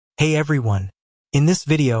Hey everyone! In this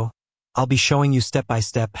video, I'll be showing you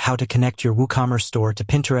step-by-step how to connect your WooCommerce store to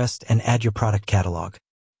Pinterest and add your product catalog.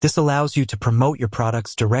 This allows you to promote your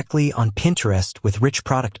products directly on Pinterest with rich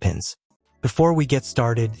product pins. Before we get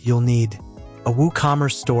started, you'll need a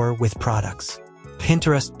WooCommerce store with products,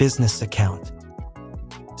 Pinterest business account.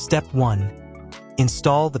 Step 1.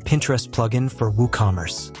 Install the Pinterest plugin for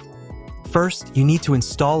WooCommerce. First, you need to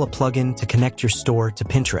install a plugin to connect your store to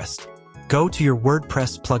Pinterest. Go to your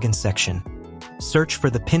WordPress plugin section, search for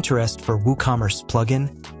the Pinterest for WooCommerce plugin,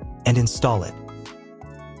 and install it.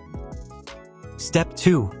 Step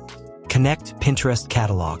 2. Connect Pinterest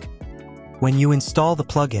catalog. When you install the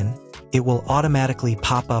plugin, it will automatically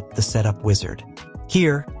pop up the setup wizard.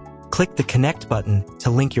 Here, click the Connect button to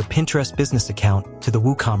link your Pinterest business account to the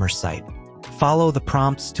WooCommerce site. Follow the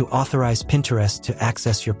prompts to authorize Pinterest to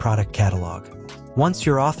access your product catalog. Once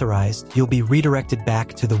you're authorized, you'll be redirected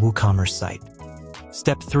back to the WooCommerce site.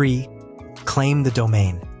 Step 3. Claim the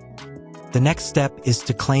domain. The next step is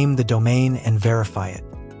to claim the domain and verify it.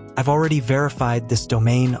 I've already verified this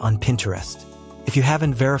domain on Pinterest. If you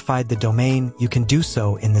haven't verified the domain, you can do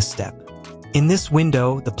so in this step. In this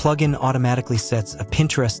window, the plugin automatically sets a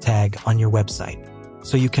Pinterest tag on your website,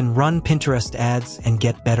 so you can run Pinterest ads and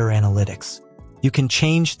get better analytics. You can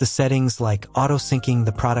change the settings like auto-syncing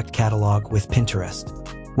the product catalog with Pinterest.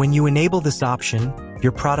 When you enable this option,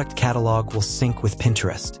 your product catalog will sync with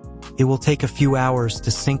Pinterest. It will take a few hours to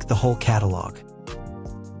sync the whole catalog.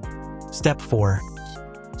 Step 4.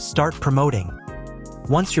 Start promoting.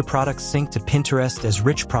 Once your products sync to Pinterest as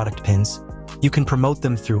rich product pins, you can promote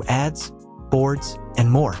them through ads, boards, and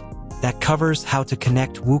more. That covers how to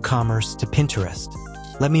connect WooCommerce to Pinterest.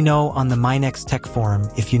 Let me know on the MineX Tech Forum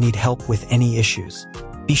if you need help with any issues.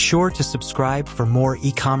 Be sure to subscribe for more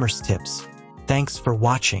e-commerce tips. Thanks for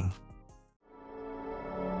watching.